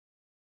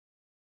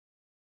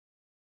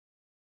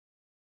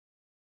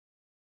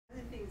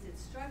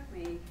struck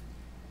me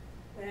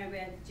when I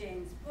read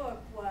Jane's book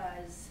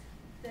was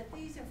that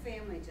these are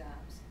family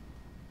jobs,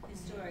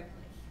 historically.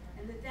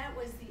 And that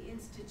was the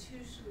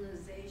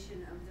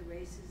institutionalization of the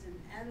racism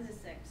and the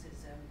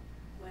sexism,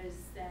 was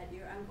that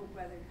your uncle,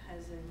 brother,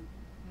 cousin,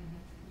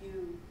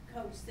 you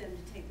coached them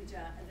to take the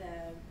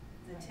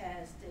Right.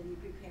 test, and you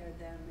prepared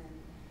them.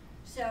 And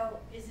so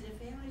is it a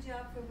family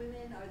job for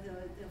women? Or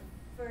the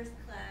first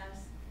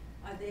class,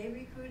 are they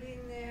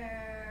recruiting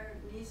their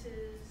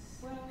nieces,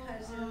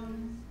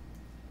 cousins?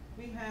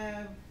 We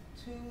have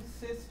 2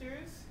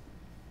 sisters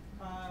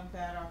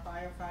that are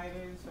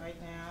firefighters right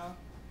now.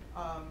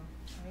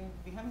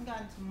 We haven't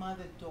gotten to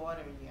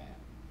mother-daughter yet.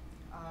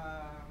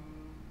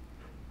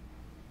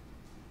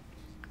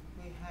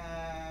 We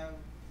have,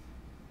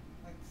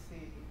 let's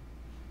see,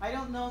 I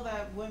don't know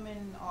that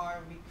women are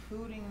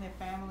recruiting their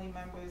family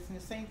members, and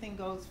the same thing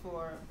goes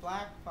for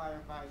black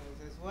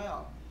firefighters as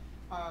well.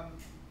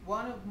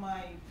 One of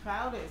my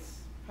proudest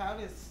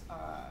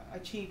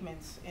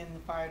achievements in the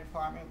fire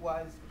department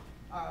was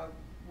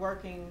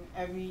working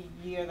every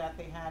year that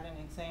they had an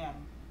exam.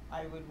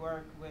 I would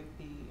work with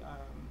the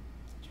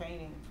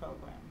training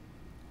program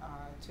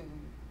to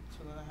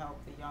help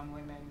the young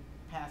women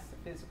pass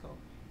the physical.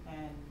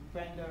 And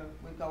Brenda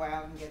would go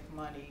out and get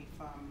money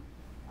from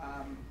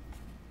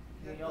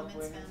the Young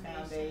Women's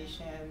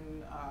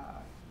Foundation,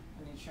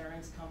 an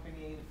insurance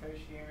company the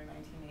first year in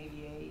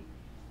 1988.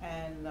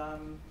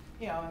 And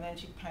you know, and then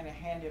she'd kind of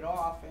hand it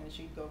off, and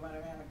she'd go run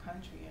around the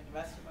country, and the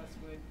rest of us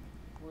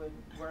would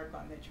work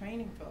on the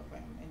training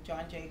program. And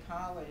John Jay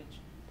College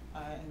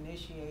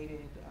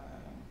initiated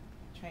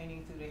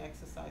training through the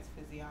exercise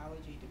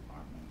physiology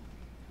department.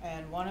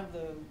 And one of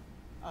the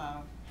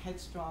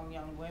headstrong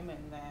young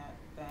women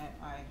that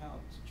I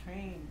helped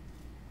train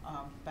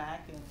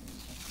back in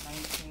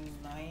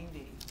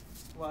 1990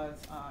 was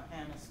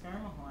Anna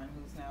Skirmahorn,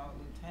 who's now a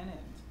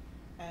lieutenant.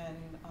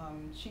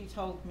 And she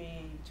told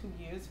me 2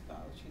 years ago,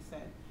 she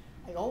said,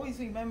 I always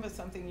remember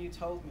something you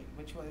told me,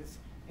 which was,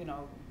 you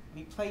know,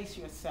 replace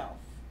yourself.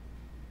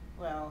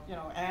 Well, you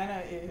know,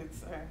 Anna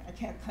is, I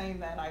can't claim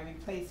that I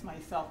replaced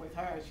myself with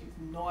her. She's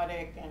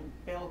Nordic and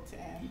built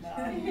and,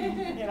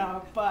 you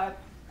know, but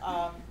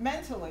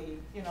mentally,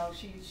 you know,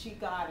 she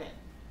got it.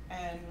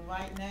 And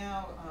right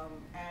now,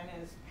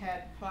 Anna's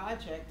pet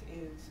project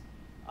is,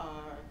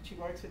 she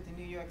works with the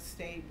New York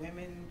State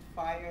Women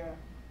Fire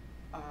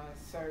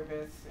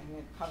Service, and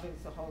it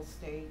covers the whole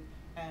state.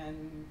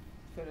 And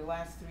for the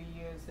last 3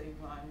 years, they've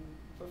run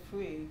for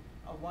free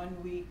a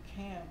 1-week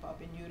camp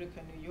up in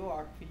Utica, New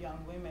York, for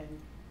young women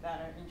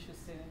that are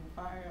interested in the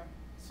fire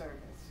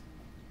service.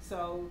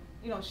 So,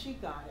 you know, she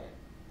got it,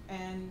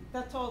 and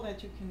that's all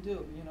that you can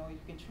do. You know, you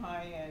can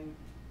try and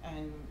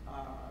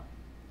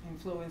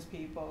influence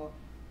people.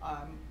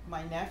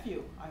 My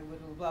nephew, I would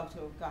have loved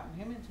to have gotten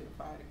him into the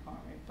fire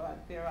department,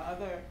 but there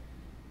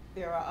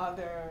are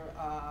other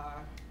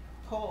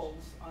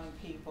pulls on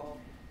people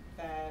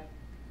that,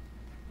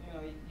 you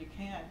know, you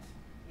can't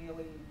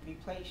really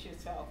replace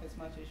yourself as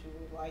much as you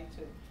would like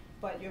to.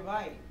 But you're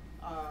right,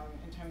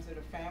 in terms of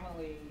the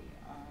family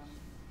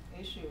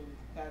issue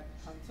that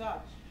comes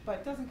up. But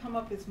it doesn't come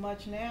up as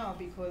much now,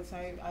 because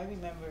I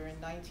remember in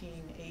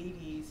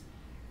 1980s,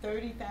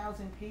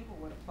 30,000 people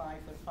would apply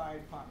for the fire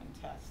department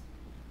test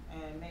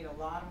and made a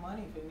lot of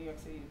money for the New York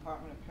City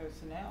Department of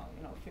Personnel,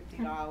 you know,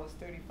 $50,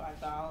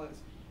 $35,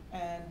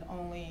 and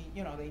only,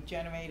 you know, they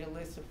generate a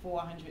list of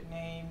 400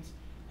 names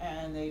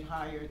and they'd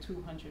hire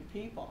 200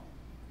 people.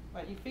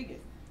 But you figure,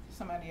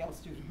 somebody else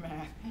do the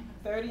math.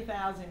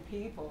 30,000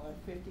 people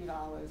at $50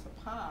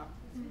 a pop.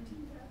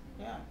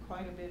 Yeah,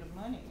 quite a bit of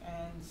money.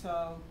 And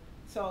so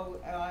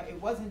it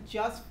wasn't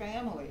just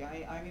family.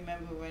 I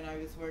remember when I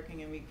was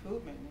working in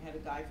recruitment, we had a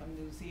guy from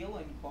New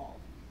Zealand call.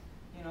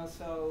 You know,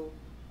 so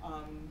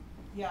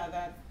yeah,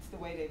 that's the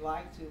way they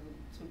like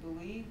to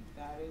believe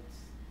that it's,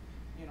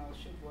 you know, it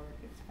should work.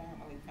 It's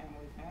family,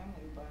 family,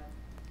 family. But